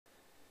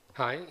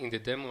Hi, in the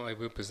demo I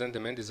will present the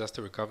main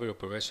disaster recovery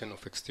operation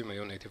of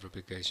XtremIO Native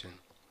Replication.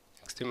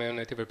 XtremIO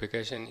Native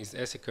Replication is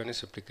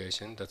asynchronous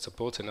replication that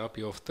supports an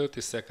RPO of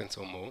 30 seconds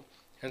or more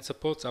and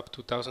supports up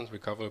to 1000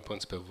 recovery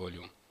points per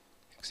volume.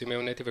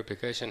 XtremIO Native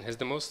Replication has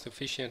the most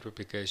efficient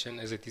replication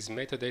as it is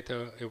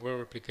metadata-aware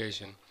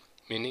replication,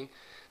 meaning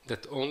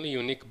that only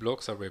unique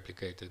blocks are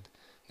replicated.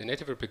 The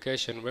native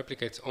replication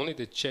replicates only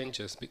the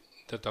changes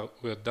that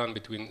were done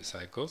between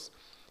cycles.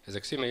 As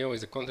XtremIO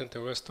is a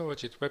content-aware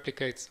storage, it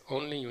replicates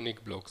only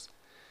unique blocks.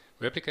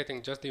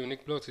 Replicating just the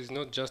unique blocks is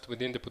not just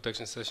within the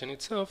protection session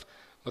itself,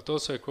 but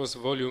also across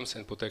volumes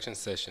and protection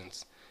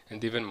sessions.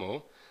 And even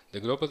more, the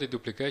global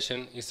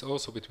deduplication is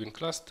also between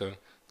clusters,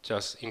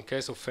 just in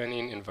case of any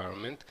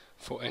environment,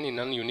 for any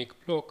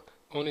non-unique block,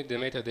 only the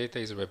metadata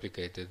is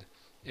replicated.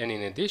 And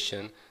in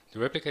addition, the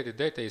replicated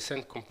data is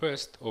sent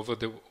compressed over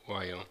the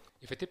wire.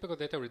 If a typical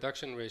data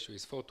reduction ratio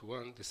is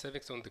 4:1, the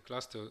savings on the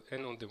cluster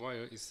and on the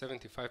wire is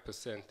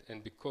 75%,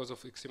 and because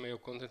of XtremIO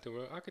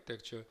content-aware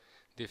architecture,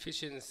 the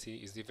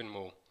efficiency is even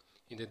more.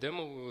 In the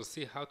demo, we will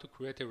see how to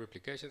create a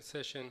replication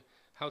session,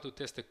 how to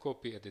test a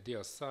copy at the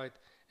DR site,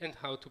 and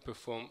how to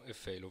perform a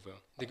failover.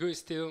 The GUI is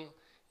still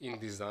in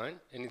design,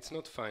 and it's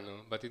not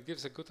final, but it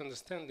gives a good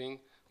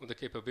understanding of the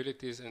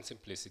capabilities and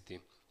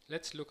simplicity.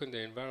 Let's look at the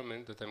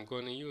environment that I'm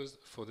going to use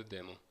for the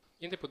demo.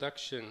 In the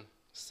production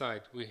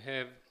site, we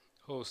have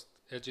host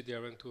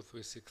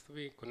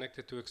LGDRM2363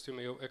 connected to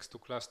XtremIO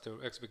X2 cluster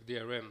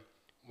XBigDRM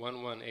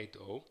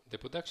 1180. The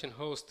production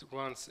host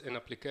runs an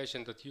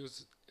application that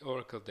uses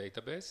Oracle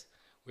database.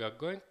 We are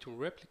going to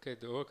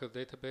replicate the Oracle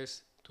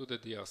database to the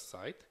DR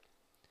site.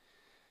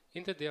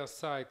 In the DR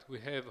site, we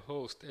have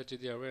host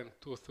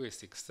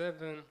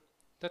LGDRM2367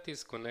 that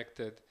is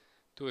connected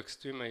to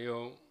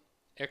XtremIO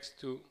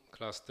X2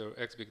 cluster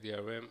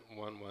XBigDRM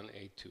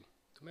 1182.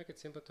 To make it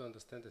simple to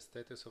understand the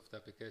status of the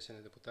application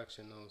at the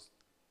production host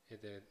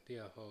at the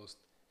DR host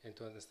and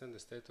to understand the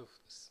status of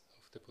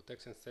the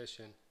protection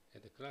session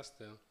at the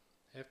cluster,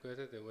 I have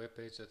created a web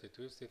page that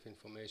retrieves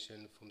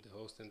information from the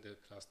host and the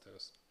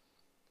clusters.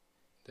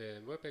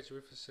 The web page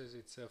refreshes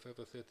itself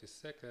every 30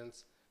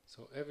 seconds,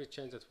 so every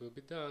change that will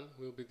be done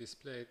will be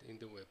displayed in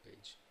the web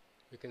page.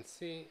 We can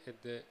see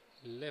at the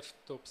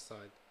left top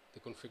side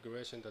the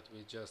configuration that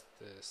we just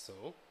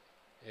saw.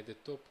 At the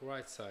top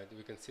right side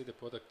we can see the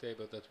product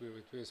table that we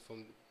retrieved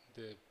from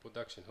the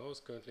production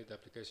host. Currently the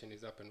application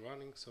is up and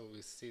running, so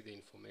we see the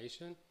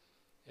information.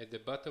 At the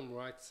bottom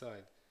right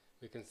side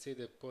we can see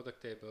the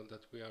product table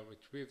that we are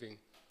retrieving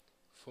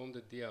from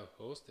the DR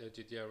host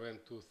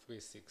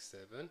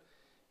LGDRM2367.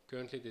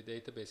 Currently the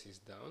database is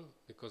down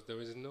because there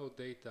is no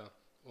data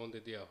on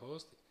the DR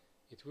host.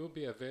 It will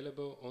be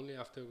available only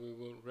after we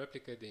will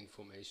replicate the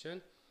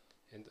information.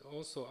 And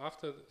also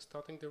after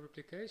starting the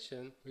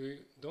replication,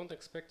 we don't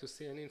expect to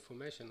see any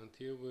information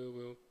until we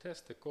will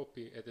test a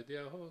copy at the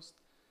DR host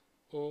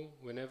or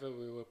whenever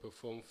we will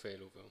perform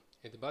failover.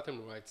 At the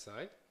bottom right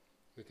side,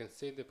 we can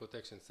see the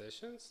protection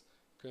sessions.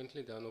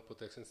 Currently there are no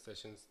protection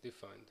sessions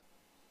defined.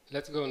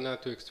 Let's go now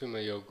to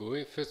XtremIO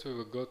GUI. First we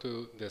will go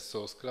to the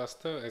source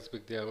cluster,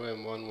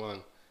 XBigDRM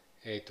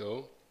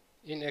 1180.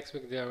 In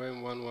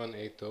XBigDRM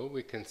 1180,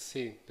 we can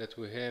see that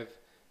we have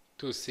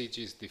two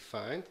CGs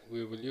defined.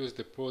 We will use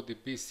the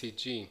ProDB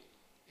CG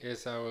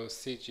as our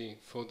CG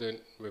for the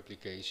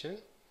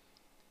replication.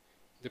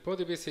 The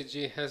ProDB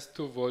CG has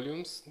two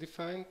volumes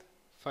defined,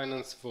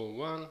 Finance Vol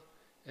 1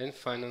 and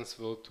Finance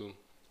Vol 2,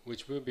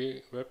 which will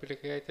be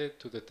replicated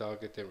to the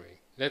target array.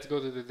 Let's go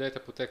to the data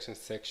protection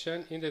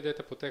section. In the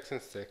data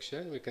protection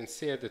section, we can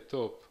see at the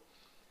top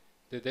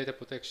the data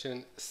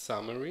protection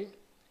summary.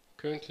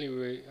 Currently,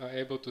 we are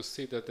able to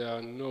see that there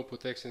are no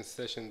protection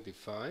sessions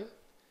defined.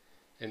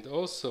 And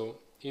also,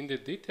 in the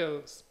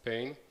details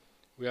pane,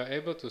 we are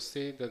able to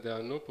see that there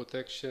are no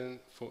protection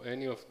for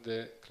any of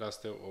the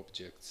cluster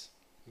objects.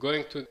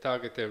 Going to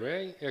target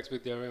array,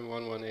 XBigDRM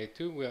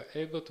 1182, we are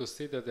able to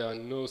see that there are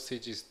no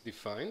CGs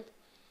defined.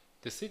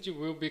 The CG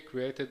will be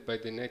created by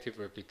the native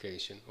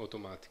replication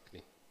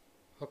automatically.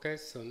 Okay,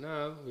 so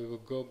now we will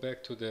go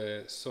back to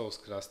the source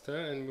cluster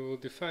and we will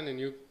define a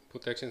new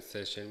protection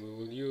session. We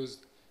will use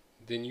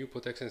the new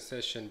protection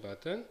session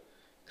button.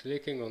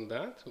 Clicking on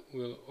that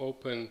will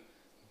open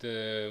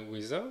the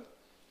wizard.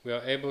 We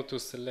are able to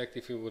select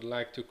if we would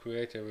like to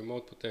create a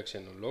remote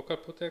protection or local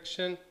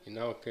protection. In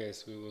our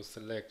case, we will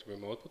select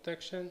remote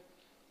protection.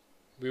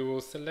 We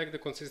will select the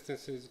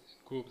consistency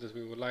group that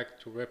we would like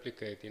to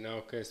replicate, in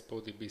our case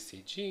ProDB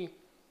CG,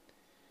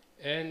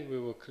 and we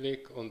will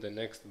click on the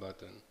next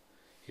button.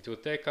 It will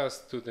take us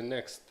to the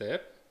next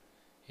step,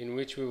 in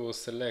which we will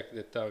select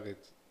the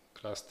target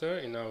cluster,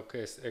 in our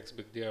case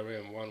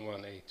XBigDRM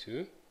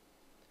 1182.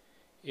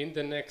 In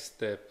the next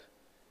step,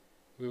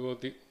 we will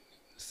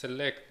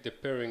select the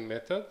pairing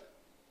method.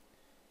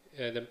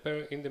 In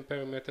the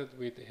pairing method,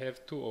 we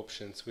have two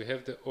options. We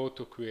have the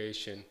auto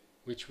creation,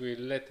 which will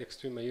let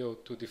XtremIO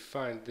to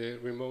define the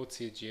remote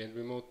CG and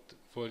remote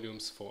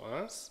volumes for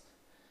us.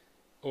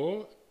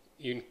 Or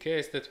in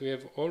case that we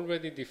have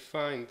already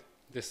defined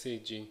the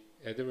CG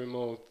at the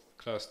remote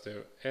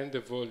cluster and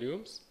the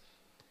volumes,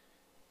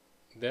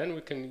 Then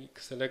we can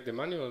select the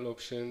manual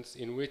options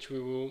in which we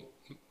will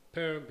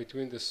pair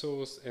between the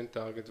source and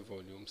target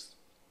volumes.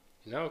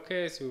 In our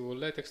case, we will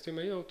let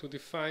XtremIO to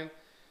define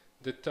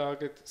the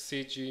target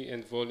CG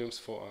and volumes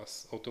for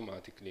us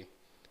automatically.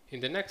 In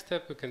the next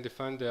step, we can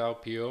define the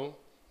RPO.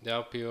 The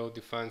RPO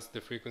defines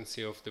the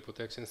frequency of the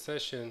protection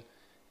session.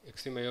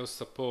 XtremIO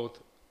support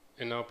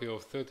an RPO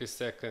of 30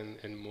 seconds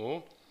and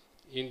more.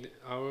 In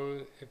our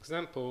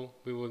example,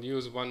 we will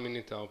use 1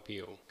 minute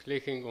RPO.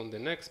 Clicking on the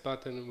next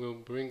button will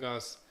bring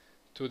us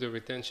to the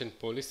retention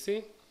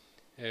policy.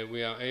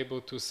 We are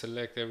able to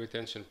select a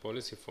retention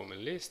policy from a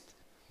list.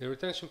 The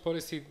retention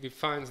policy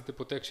defines the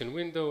protection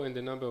window and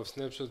the number of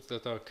snapshots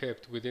that are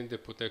kept within the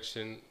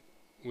protection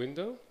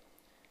window.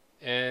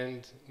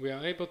 And we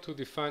are able to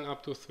define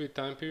up to 3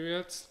 time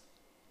periods.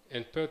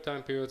 And per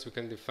time periods, we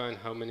can define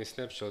how many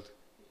snapshots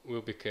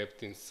will be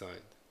kept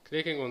inside.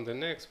 Clicking on the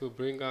next will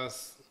bring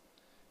us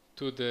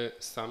to the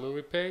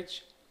summary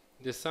page.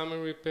 The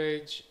summary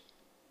page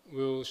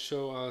will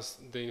show us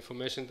the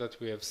information that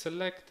we have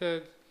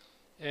selected,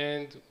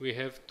 and we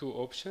have 2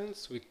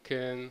 options. We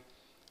can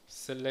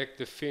select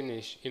the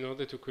finish in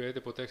order to create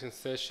a protection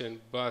session,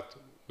 but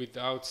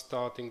without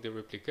starting the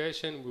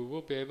replication. We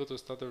will be able to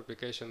start the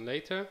replication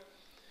later,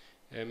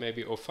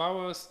 maybe off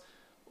hours,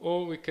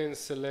 or we can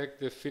select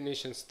the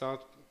finish and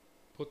start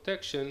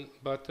protection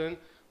button,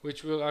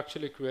 which will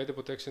actually create a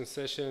protection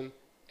session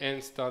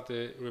and start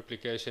the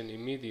replication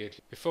immediately.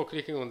 Before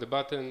clicking on the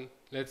button,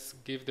 let's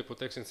give the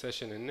protection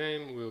session a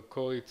name. We'll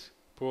call it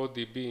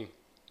ProDB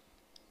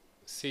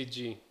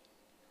CG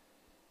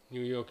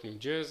New York, New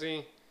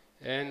Jersey,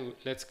 and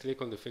let's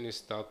click on the finish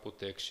start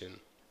protection.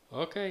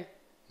 Okay,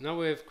 now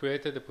we have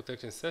created the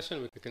protection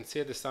session. We can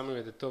see at the summary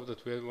at the top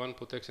that we have 1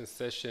 protection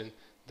session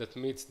that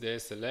meets the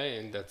SLA,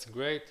 and that's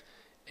great.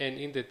 And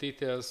in the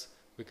details,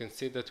 we can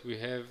see that we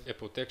have a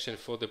protection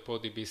for the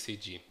ProDB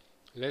CG.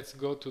 Let's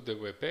go to the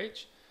web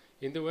page.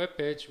 In the web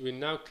page, we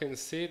now can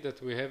see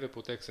that we have a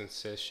protection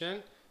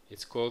session.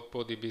 It's called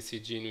ProDB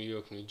CG New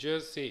York, New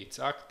Jersey. It's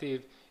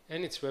active,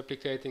 and it's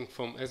replicating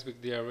from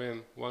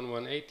XBigDRM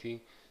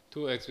 1180 to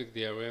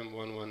XBigDRM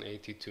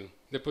 1182.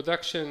 The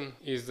production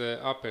is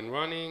up and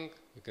running.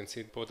 You can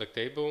see the product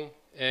table,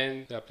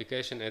 and the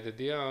application at the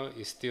DR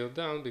is still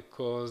down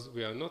because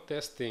we are not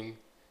testing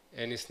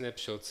any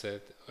snapshot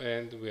set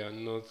and we are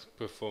not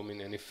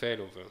performing any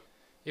failover.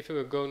 If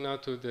we go now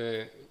to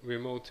the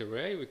remote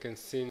array, we can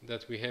see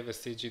that we have a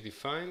CG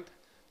defined,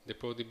 the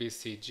ProDB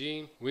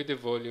CG with the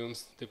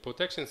volumes. The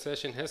protection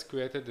session has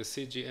created the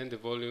CG and the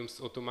volumes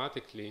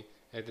automatically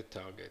at the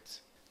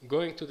targets.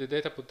 Going to the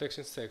data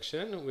protection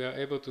section, we are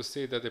able to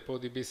see that the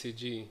ProDB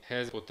CG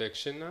has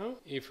protection now.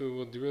 If we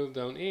will drill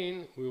down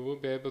in, we will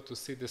be able to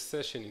see the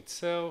session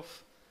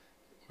itself,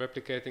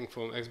 replicating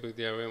from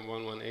XBigDRM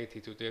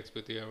 1180 to the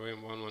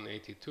XBigDRM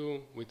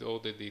 1182 with all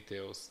the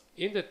details.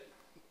 In the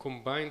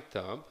Combine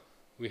tab,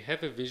 we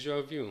have a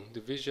visual view.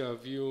 The visual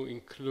view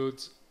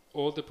includes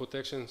all the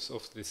protections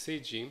of the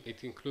CG.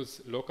 It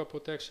includes local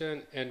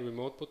protection and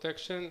remote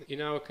protection.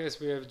 In our case,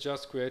 we have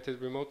just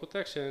created remote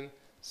protection,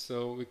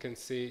 so we can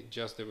see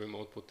just the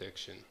remote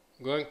protection.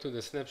 Going to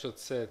the snapshot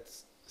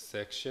sets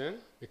section,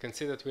 we can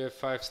see that we have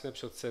 5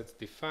 snapshot sets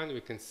defined.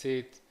 We can see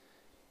it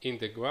in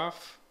the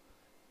graph,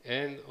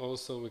 and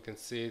also we can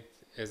see it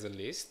as a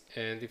list.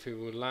 And if we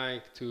would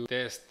like to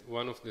test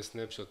one of the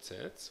snapshot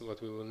sets,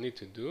 what we will need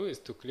to do is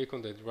to click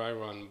on the dry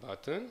run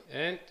button,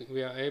 and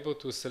we are able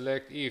to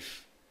select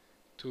if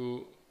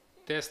to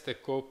test a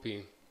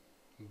copy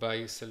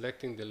by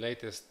selecting the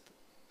latest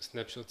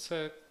snapshot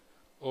set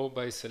or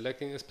by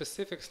selecting a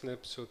specific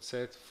snapshot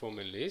set from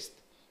a list.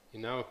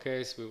 In our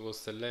case, we will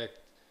select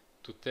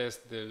to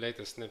test the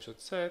latest snapshot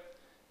set,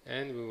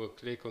 and we will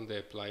click on the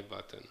apply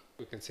button.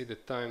 We can see the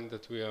time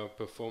that we are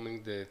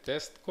performing the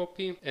test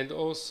copy, and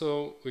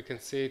also we can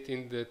see it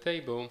in the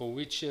table for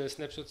which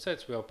snapshot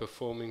sets we are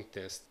performing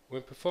test.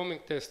 When performing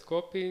test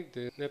copy,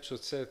 the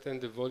snapshot set and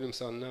the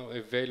volumes are now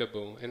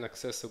available and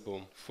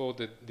accessible for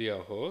the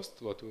DR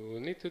host. What we will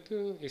need to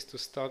do is to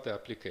start the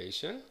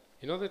application.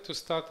 In order to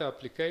start the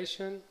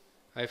application,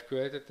 I've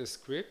created a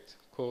script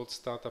called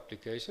start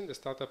application. The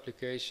start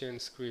application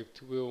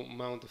script will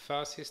mount the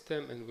file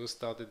system and will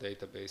start the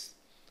database.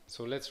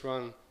 So let's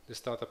run the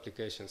start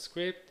application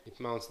script. It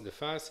mounts the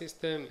file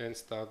system and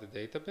start the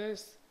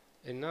database.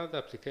 And now the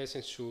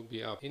application should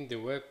be up. In the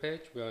web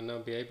page, we will now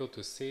be able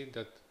to see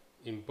that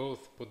in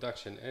both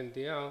production and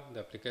DR, the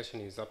application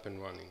is up and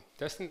running.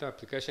 Testing the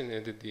application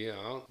at the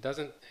DR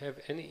doesn't have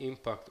any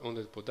impact on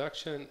the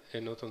production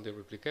and not on the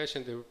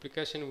replication. The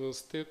replication will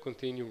still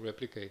continue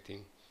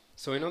replicating.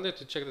 So in order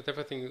to check that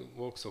everything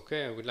works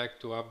okay, I would like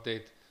to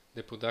update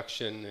the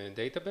production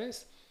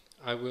database.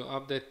 I will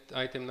update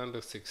item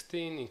number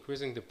 16,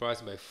 increasing the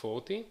price by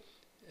 40,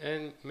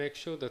 and make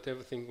sure that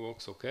everything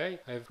works okay.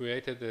 I've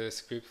created a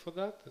script for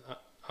that,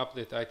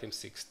 update item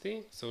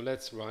 60. So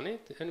let's run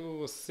it, and we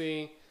will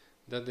see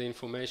that the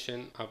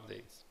information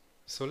updates.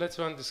 So let's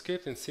run the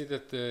script and see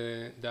that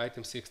the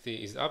item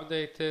 60 is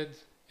updated,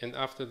 and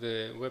after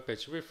the web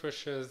page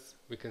refreshes,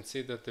 we can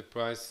see that the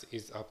price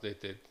is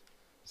updated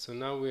So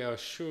now we are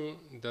sure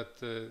that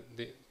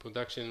the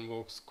production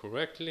works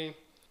correctly.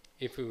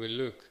 If we will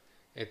look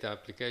at the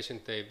application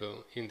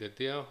table in the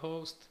DR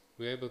host,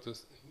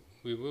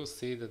 we will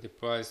see that the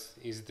price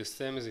is the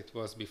same as it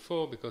was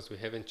before because we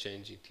haven't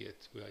changed it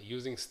yet. We are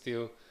using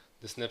still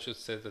the snapshot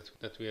set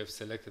that we have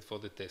selected for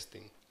the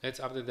testing. Let's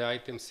update the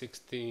item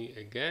 60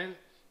 again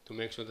to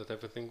make sure that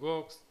everything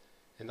works.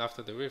 And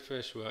after the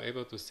refresh, we are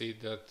able to see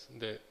that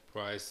the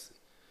price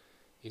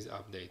is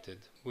updated.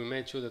 We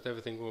made sure that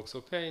everything works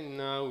okay.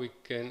 Now we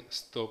can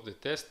stop the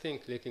testing.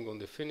 Clicking on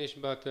the finish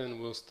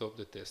button will stop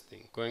the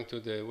testing. Going to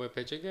the web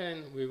page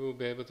again, we will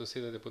be able to see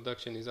that the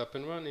production is up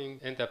and running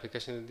and the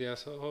application at the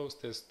DR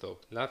host has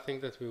stopped. Last thing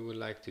that we would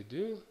like to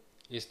do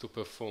is to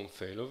perform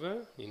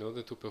failover. In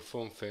order to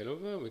perform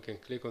failover, we can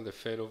click on the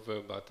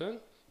failover button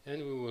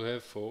and we will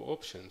have 4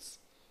 options.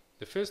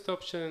 The first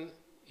option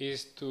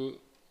is to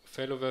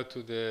failover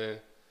to the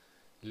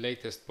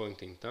latest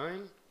point in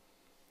time.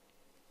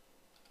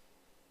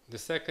 The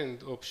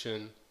second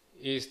option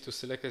is to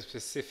select a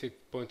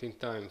specific point in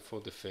time for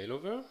the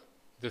failover.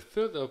 The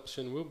third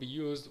option will be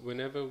used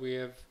whenever we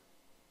have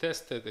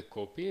tested a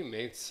copy,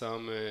 made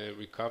some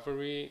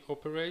recovery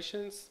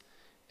operations,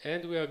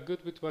 and we are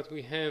good with what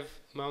we have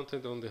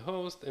mounted on the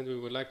host, and we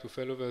would like to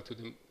failover to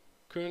the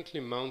currently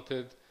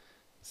mounted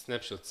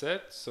snapshot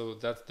set. So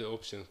that's the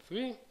option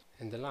 3.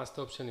 And the last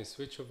option is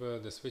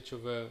switchover. The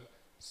switchover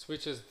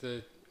switches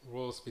the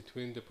roles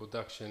between the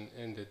production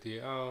and the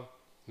DR,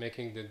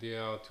 making the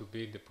DR to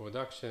be the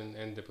production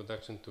and the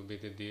production to be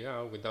the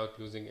DR without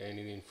losing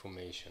any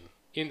information.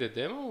 In the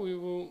demo, we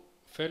will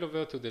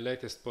failover to the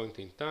latest point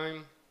in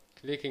time,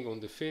 clicking on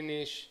the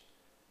finish.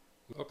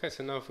 Okay,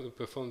 so now if we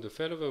perform the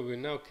failover, we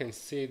now can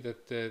see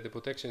that the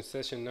protection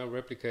session now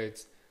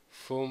replicates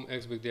from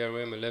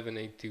XBigDRM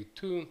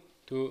 1182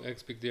 to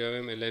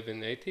XBigDRM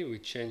 1180. We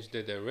changed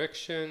the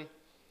direction.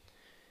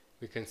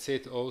 We can see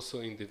it also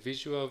in the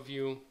visual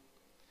view.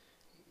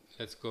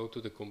 Let's go to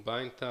the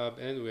Combine tab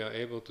and we are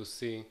able to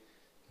see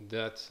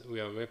that we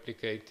are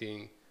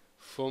replicating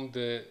from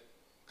the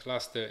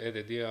cluster at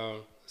the DR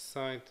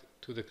site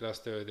to the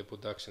cluster at the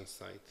production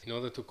site. In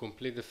order to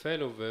complete the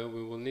failover,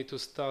 we will need to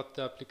start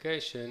the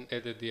application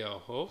at the DR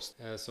host.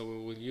 So we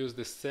will use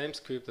the same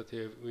script that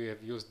we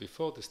have used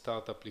before, the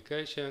start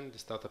application. The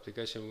start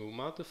application will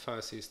mount the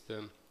file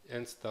system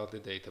and start the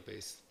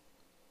database.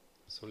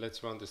 So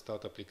let's run the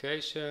start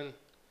application.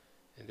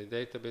 And the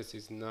database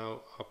is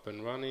now up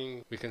and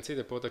running. We can see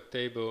the product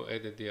table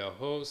at the DR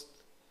host,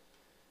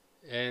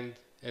 and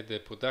at the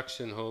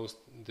production host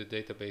the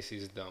database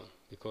is down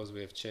because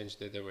we have changed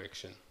the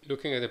direction.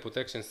 Looking at the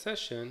protection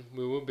session,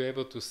 we will be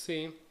able to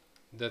see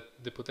that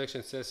the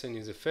protection session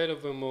is a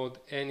failover mode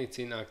and it's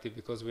inactive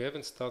because we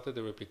haven't started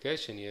the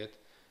replication yet.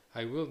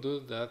 I will do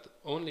that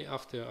only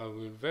after I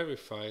will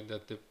verify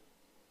that the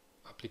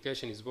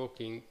application is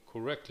working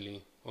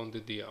correctly on the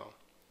DR.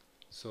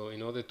 So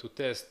in order to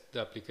test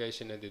the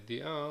application at the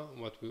DR,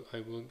 I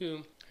will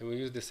do, I will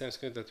use the same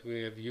script that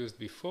we have used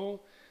before,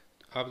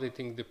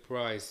 updating the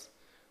price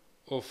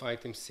of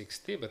item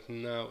 60, but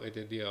now at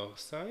the DR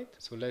site.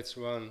 So let's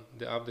run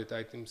the update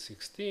item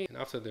 60, and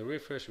after the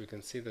refresh we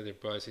can see that the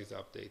price is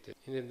updated.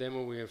 In the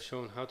demo we have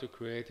shown how to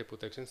create a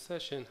protection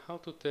session, how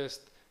to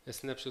test a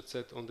snapshot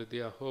set on the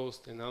DR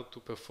host, and how to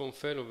perform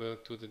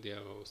failover to the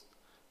DR host.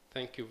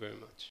 Thank you very much.